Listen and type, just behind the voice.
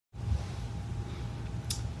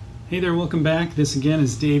Hey there, welcome back. This again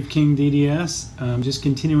is Dave King, DDS. Just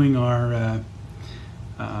continuing our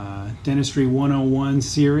Dentistry 101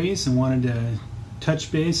 series, and wanted to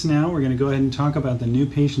touch base now. We're going to go ahead and talk about the new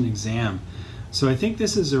patient exam. So I think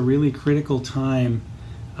this is a really critical time,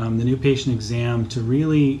 the new patient exam, to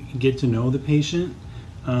really get to know the patient.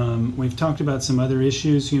 We've talked about some other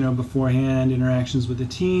issues, beforehand, interactions with the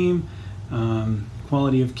team,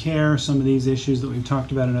 quality of care, some of these issues that we've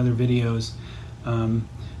talked about in other videos.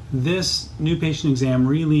 This new patient exam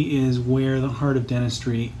really is where the heart of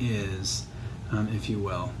dentistry is, if you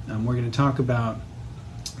will. We're going to talk about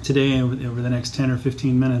today, over the next 10 or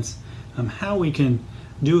 15 minutes, how we can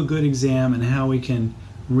do a good exam and how we can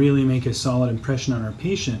really make a solid impression on our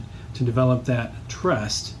patient to develop that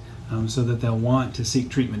trust so that they'll want to seek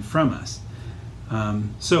treatment from us.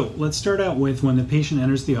 So let's start out with when the patient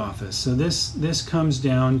enters the office. So this comes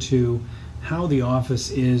down to how the office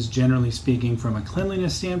is, generally speaking, from a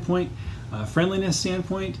cleanliness standpoint, friendliness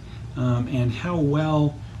standpoint, and how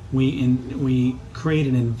well we create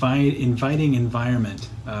an inviting environment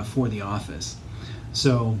for the office.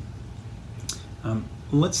 So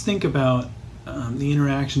let's think about the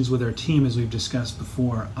interactions with our team, as we've discussed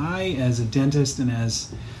before. I, as a dentist and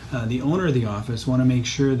as the owner of the office, want to make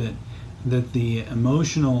sure that the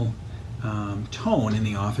emotional tone in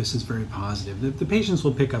the office is very positive. The patients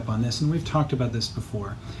will pick up on this, and we've talked about this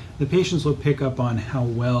before. The patients will pick up on how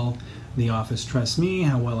well the office trusts me,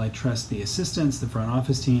 how well I trust the assistants, the front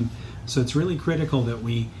office team. So it's really critical that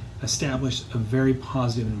we establish a very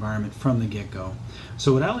positive environment from the get-go.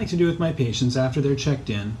 So what I like to do with my patients after they're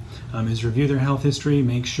checked in is review their health history,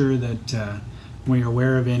 make sure that we are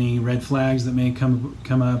aware of any red flags that may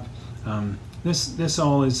come up. This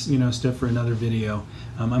all is stuff for another video.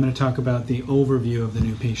 I'm going to talk about the overview of the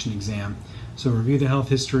new patient exam. So review the health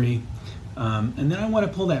history, and then I want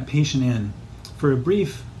to pull that patient in for a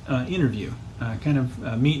brief interview, kind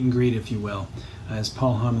of meet and greet, if you will, as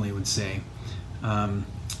Paul Homily would say.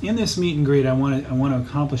 In this meet and greet, I want to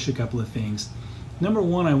accomplish a couple of things. Number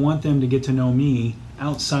one, I want them to get to know me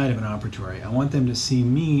outside of an operatory. I want them to see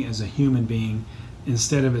me as a human being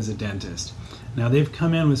instead of as a dentist. Now, they've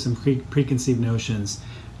come in with some preconceived notions.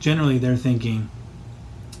 Generally, they're thinking,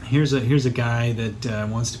 here's a guy that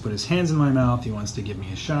wants to put his hands in my mouth, he wants to give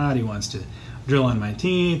me a shot, he wants to drill on my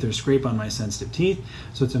teeth or scrape on my sensitive teeth.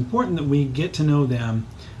 So it's important that we get to know them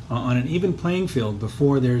on an even playing field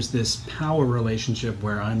before there's this power relationship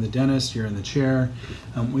where I'm the dentist, you're in the chair.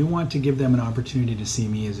 We want to give them an opportunity to see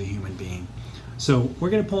me as a human being. So we're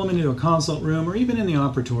going to pull them into a consult room or even in the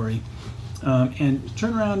operatory, and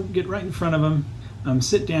turn around, get right in front of them,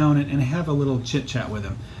 sit down and have a little chit chat with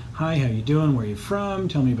them. Hi, how you doing? Where are you from?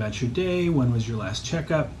 Tell me about your day. When was your last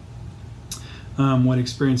checkup? What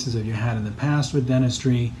experiences have you had in the past with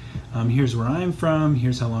dentistry? Here's where I'm from.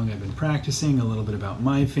 Here's how long I've been practicing. A little bit about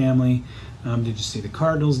my family. Did you see the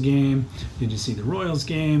Cardinals game? Did you see the Royals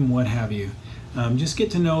game? What have you? Just get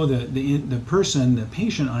to know the person, the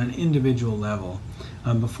patient, on an individual level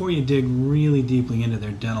before you dig really deeply into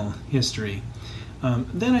their dental history.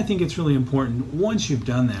 Then I think it's really important, once you've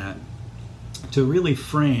done that, to really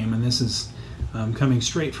frame, and this is coming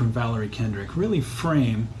straight from Valerie Kendrick, really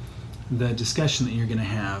frame the discussion that you're going to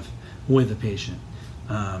have with the patient,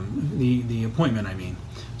 the appointment, I mean.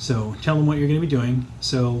 So tell them what you're going to be doing.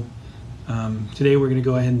 So today we're going to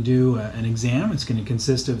go ahead and do an exam. It's going to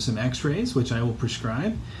consist of some x-rays, which I will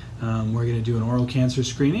prescribe. We're going to do an oral cancer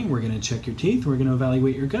screening. We're going to check your teeth. We're going to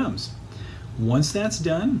evaluate your gums. Once that's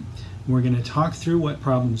done, we're going to talk through what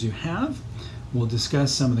problems you have. We'll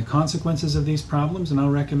discuss some of the consequences of these problems, and I'll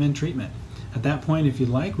recommend treatment. At that point, if you'd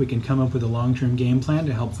like, we can come up with a long-term game plan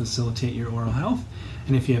to help facilitate your oral health.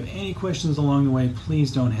 And if you have any questions along the way,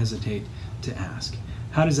 please don't hesitate to ask.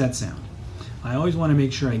 How does that sound? I always want to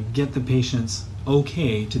make sure I get the patients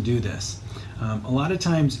okay to do this. A lot of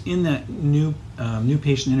times in that new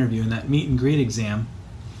patient interview, in that meet and greet exam,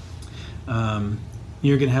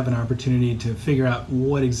 you're going to have an opportunity to figure out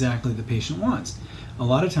what exactly the patient wants. A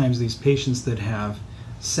lot of times these patients that have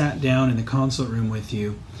sat down in the consult room with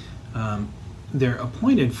you, they're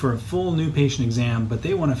appointed for a full new patient exam, but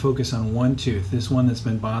they want to focus on one tooth, this one that's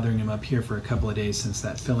been bothering them up here for a couple of days since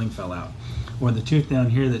that filling fell out, or the tooth down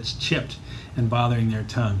here that's chipped and bothering their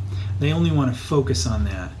tongue. They only want to focus on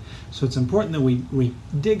that. So it's important that we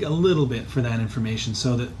dig a little bit for that information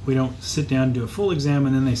so that we don't sit down and do a full exam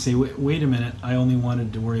and then they say, wait a minute, I only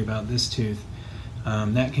wanted to worry about this tooth.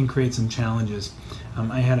 That can create some challenges.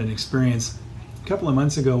 I had an experience a couple of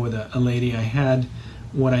months ago with a lady. I had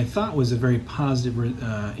what I thought was a very positive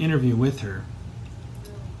interview with her,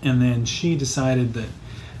 and then she decided that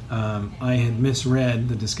I had misread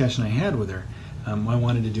the discussion I had with her. I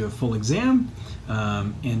wanted to do a full exam,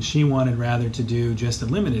 and she wanted rather to do just a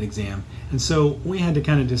limited exam. And so we had to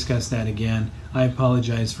kind of discuss that again. I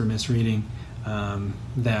apologize for misreading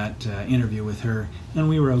that interview with her, and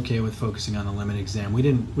we were okay with focusing on the limited exam. We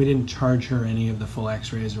didn't charge her any of the full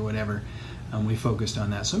x-rays or whatever. We focused on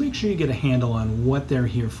that. So make sure you get a handle on what they're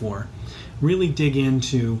here for. Really dig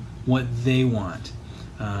into what they want.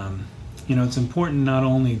 It's important not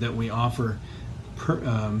only that we offer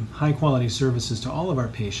high quality services to all of our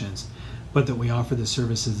patients, but that we offer the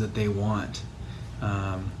services that they want.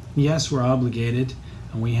 Yes, we're obligated,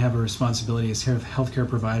 and we have a responsibility as healthcare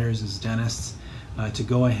providers, as dentists, to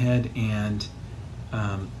go ahead and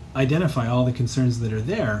identify all the concerns that are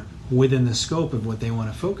there within the scope of what they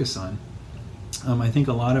want to focus on. I think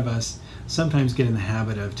a lot of us sometimes get in the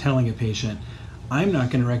habit of telling a patient, I'm not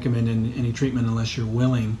going to recommend any treatment unless you're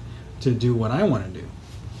willing to do what I want to do.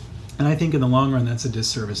 And I think in the long run that's a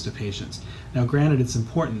disservice to patients. Now granted, it's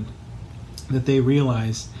important that they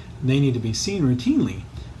realize they need to be seen routinely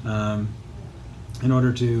in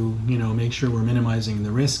order to make sure we're minimizing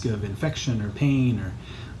the risk of infection or pain or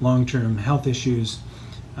long-term health issues.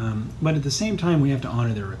 But at the same time, we have to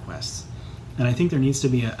honor their requests. And I think there needs to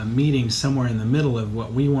be a meeting somewhere in the middle of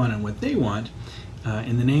what we want and what they want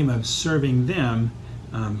in the name of serving them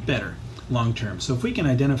better long-term. So if we can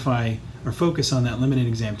identify or focus on that limited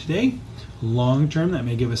exam today, long-term that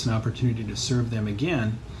may give us an opportunity to serve them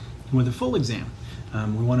again with a full exam.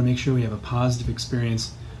 We want to make sure we have a positive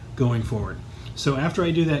experience going forward. So after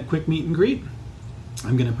I do that quick meet and greet,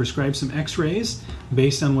 I'm going to prescribe some x-rays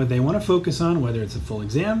based on what they want to focus on, whether it's a full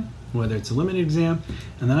exam, whether it's a limited exam,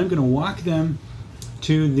 and then I'm going to walk them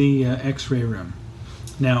to the x-ray room.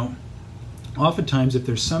 Now, oftentimes if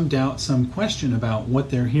there's some doubt, some question about what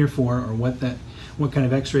they're here for or what kind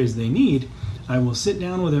of x-rays they need, I will sit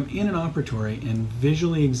down with them in an operatory and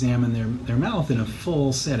visually examine their mouth in a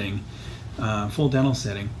full setting, full dental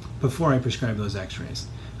setting, before I prescribe those x-rays.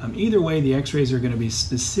 Either way, the x-rays are going to be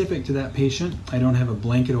specific to that patient. I don't have a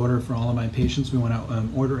blanket order for all of my patients. We want to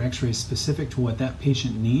order x-rays specific to what that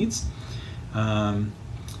patient needs.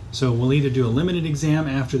 So we'll either do a limited exam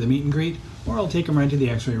after the meet and greet, or I'll take them right to the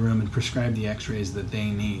x-ray room and prescribe the x-rays that they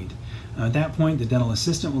need. At that point, the dental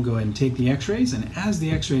assistant will go ahead and take the x-rays, and as the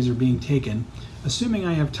x-rays are being taken, assuming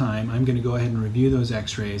I have time, I'm going to go ahead and review those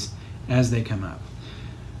x-rays as they come up.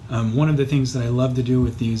 One of the things that I love to do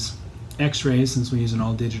with these x-rays, since we use an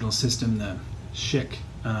all-digital system, the SCHIC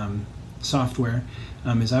software,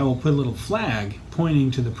 is I will put a little flag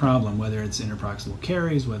pointing to the problem, whether it's interproximal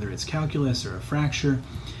caries, whether it's calculus or a fracture,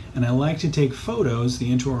 and I like to take photos,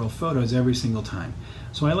 the intraoral photos, every single time.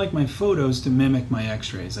 So I like my photos to mimic my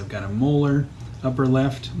x-rays. I've got a molar, upper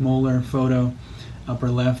left molar photo, upper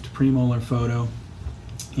left premolar photo,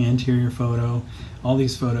 anterior photo. All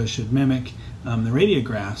these photos should mimic the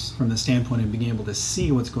radiographs from the standpoint of being able to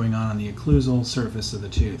see what's going on the occlusal surface of the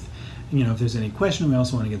tooth. And, if there's any question, we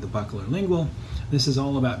also want to get the buccal or lingual. This is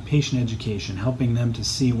all about patient education, helping them to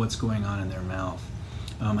see what's going on in their mouth.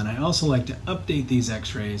 And I also like to update these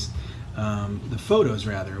x-rays, the photos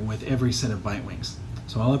rather, with every set of bite wings.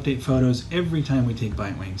 So I'll update photos every time we take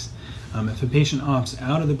bite wings. If a patient opts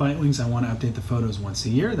out of the bite wings, I want to update the photos once a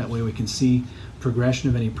year. That way we can see progression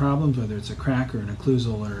of any problems, whether it's a crack or an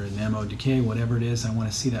occlusal or an MO decay, whatever it is. I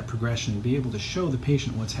want to see that progression and be able to show the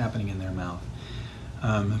patient what's happening in their mouth.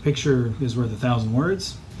 A picture is worth 1,000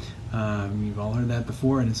 words. You've all heard that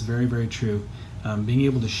before, and it's very, very true. Being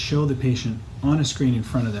able to show the patient on a screen in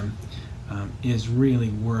front of them is really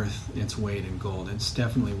worth its weight in gold. It's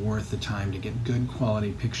definitely worth the time to get good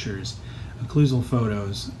quality pictures, occlusal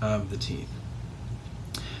photos of the teeth.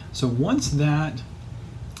 So once that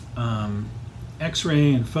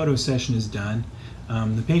x-ray and photo session is done,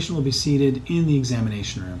 the patient will be seated in the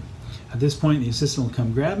examination room. At this point, the assistant will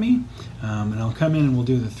come grab me, and I'll come in and we'll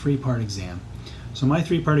do the three-part exam. So my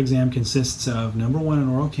three-part exam consists of, number one, an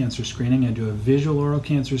oral cancer screening. I do a visual oral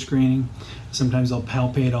cancer screening. Sometimes I'll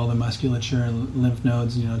palpate all the musculature, lymph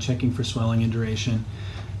nodes, checking for swelling and duration.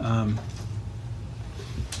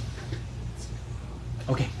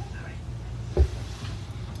 Okay.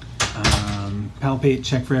 Palpate,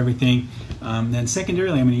 check for everything. Then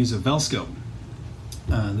secondarily, I'm going to use a Velscope.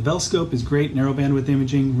 The Velscope is great narrow bandwidth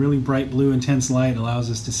imaging, really bright blue intense light,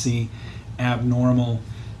 allows us to see abnormal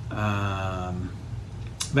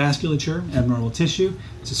vasculature, abnormal tissue.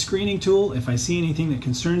 It's a screening tool. If I see anything that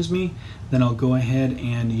concerns me, then I'll go ahead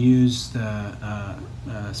and use the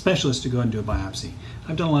specialist to go and do a biopsy.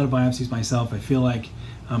 I've done a lot of biopsies myself. I feel like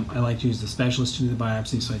I like to use the specialist to do the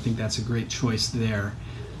biopsy, so I think that's a great choice there.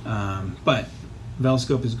 But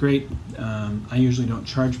Velscope is great. I usually don't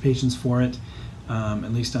charge patients for it.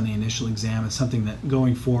 at least on the initial exam. It's something that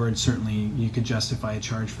going forward, certainly you could justify a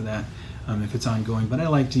charge for that if it's ongoing, but I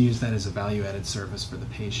like to use that as a value-added service for the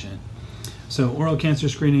patient. So oral cancer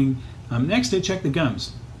screening. Next, I check the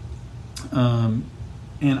gums. And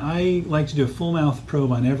I like to do a full mouth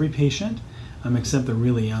probe on every patient, except the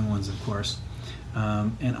really young ones, of course.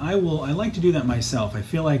 And I like to do that myself. I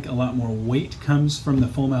feel like a lot more weight comes from the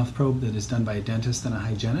full mouth probe that is done by a dentist than a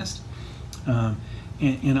hygienist.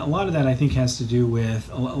 And a lot of that I think has to do with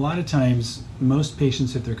a lot of times most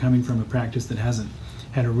patients, if they're coming from a practice that hasn't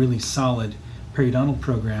had a really solid periodontal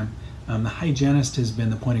program, the hygienist has been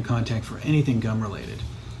the point of contact for anything gum related.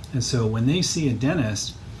 And so when they see a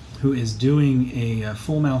dentist who is doing a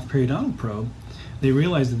full mouth periodontal probe, they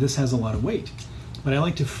realize that this has a lot of weight. But I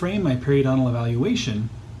like to frame my periodontal evaluation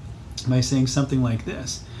by saying something like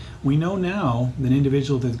this. We know now that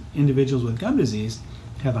individuals with gum disease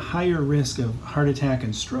have a higher risk of heart attack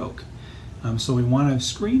and stroke. So we want to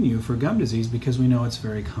screen you for gum disease because we know it's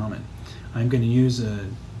very common. I'm going to use a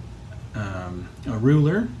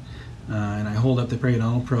ruler and I hold up the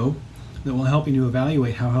periodontal probe that will help you to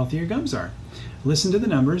evaluate how healthy your gums are. Listen to the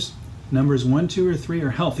numbers. Numbers 1, 2, or 3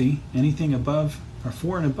 are healthy. Anything above or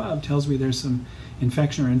 4 and above tells me there's some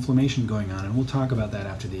infection or inflammation going on, and we'll talk about that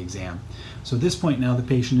after the exam. So at this point now the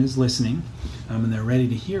patient is listening and they're ready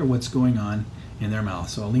to hear what's going on in their mouth.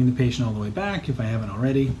 So I'll lean the patient all the way back if I haven't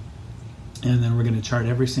already, and then we're going to chart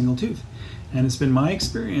every single tooth. And it's been my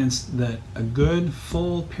experience that a good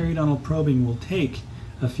full periodontal probing will take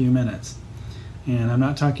a few minutes. And I'm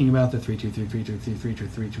not talking about the 3, 2, 3, 3, 2, 3, 3, 2,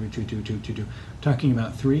 3, 2, 2, 2, 2, 2, 2. I'm talking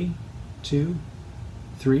about 3, 2,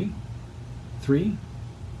 3, 3,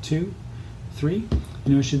 2, 3.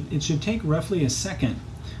 You know, it should take roughly a second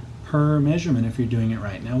per measurement if you're doing it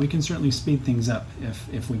right. Now we can certainly speed things up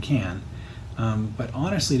if we can. But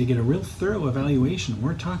honestly, to get a real thorough evaluation,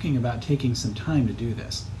 we're talking about taking some time to do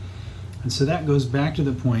this. And so that goes back to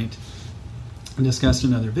the point discussed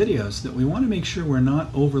in other videos that we want to make sure we're not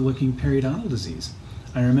overlooking periodontal disease.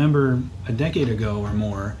 I remember a decade ago or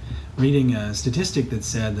more reading a statistic that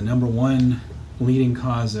said the #1 leading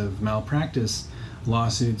cause of malpractice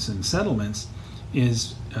lawsuits and settlements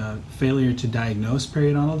is failure to diagnose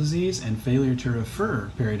periodontal disease and failure to refer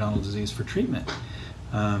periodontal disease for treatment.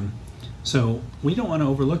 So we don't want to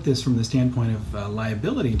overlook this from the standpoint of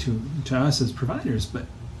liability to us as providers, but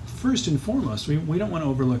first and foremost, we don't want to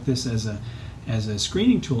overlook this as a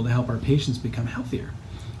screening tool to help our patients become healthier.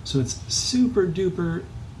 So it's super duper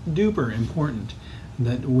important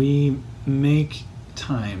that we make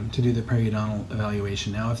time to do the periodontal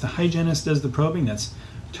evaluation. Now, if the hygienist does the probing, that's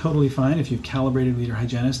totally fine. If you've calibrated with your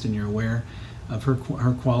hygienist and you're aware of her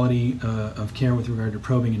quality of care with regard to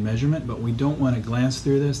probing and measurement, but we don't want to glance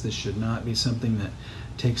through this. This should not be something that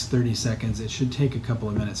takes 30 seconds. It should take a couple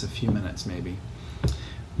of minutes, a few minutes maybe.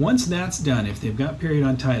 Once that's done, if they've got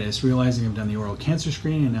periodontitis, realizing I've done the oral cancer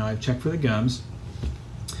screening and now I've checked for the gums,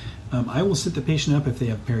 I will sit the patient up if they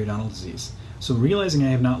have periodontal disease. So realizing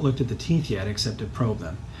I have not looked at the teeth yet except to probe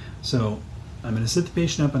them. So I'm going to sit the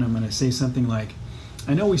patient up and I'm going to say something like,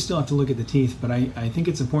 I know we still have to look at the teeth, but I think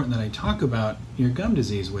it's important that I talk about your gum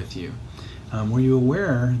disease with you. Were you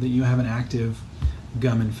aware that you have an active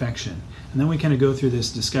gum infection? And then we kind of go through this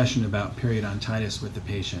discussion about periodontitis with the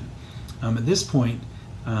patient. At this point,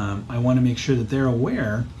 I want to make sure that they're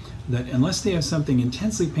aware that unless they have something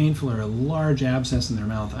intensely painful or a large abscess in their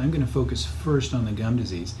mouth, I'm going to focus first on the gum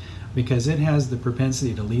disease because it has the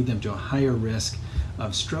propensity to lead them to a higher risk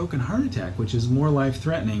of stroke and heart attack, which is more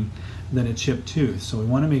life-threatening than a chipped tooth. So we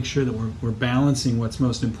want to make sure that we're balancing what's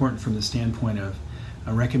most important from the standpoint of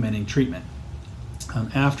recommending treatment.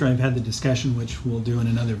 After I've had the discussion, which we'll do in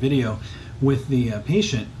another video, with the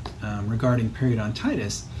patient regarding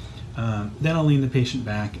periodontitis, then I'll lean the patient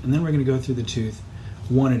back, and then we're going to go through the tooth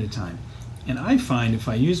one at a time. And I find if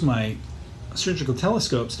I use my surgical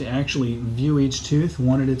telescopes to actually view each tooth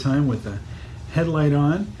one at a time with the headlight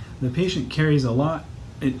on, the patient carries a lot.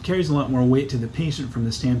 It carries a lot more weight to the patient from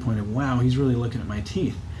the standpoint of, wow, he's really looking at my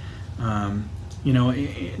teeth. You know,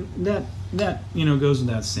 that goes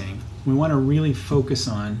without saying. We want to really focus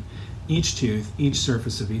on each tooth, each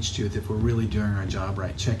surface of each tooth if we're really doing our job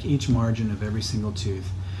right. Check each margin of every single tooth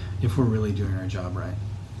if we're really doing our job right.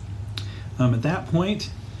 At that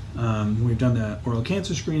point, we've done the oral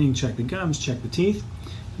cancer screening, check the gums, check the teeth.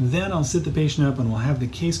 Then I'll sit the patient up and we'll have the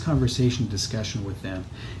case conversation discussion with them.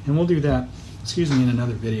 And we'll do that, in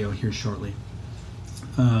another video here shortly.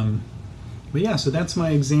 But yeah, so that's my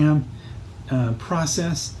exam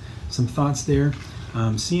process, some thoughts there.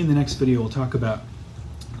 See you in the next video. We'll talk about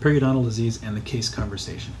periodontal disease and the case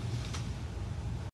conversation.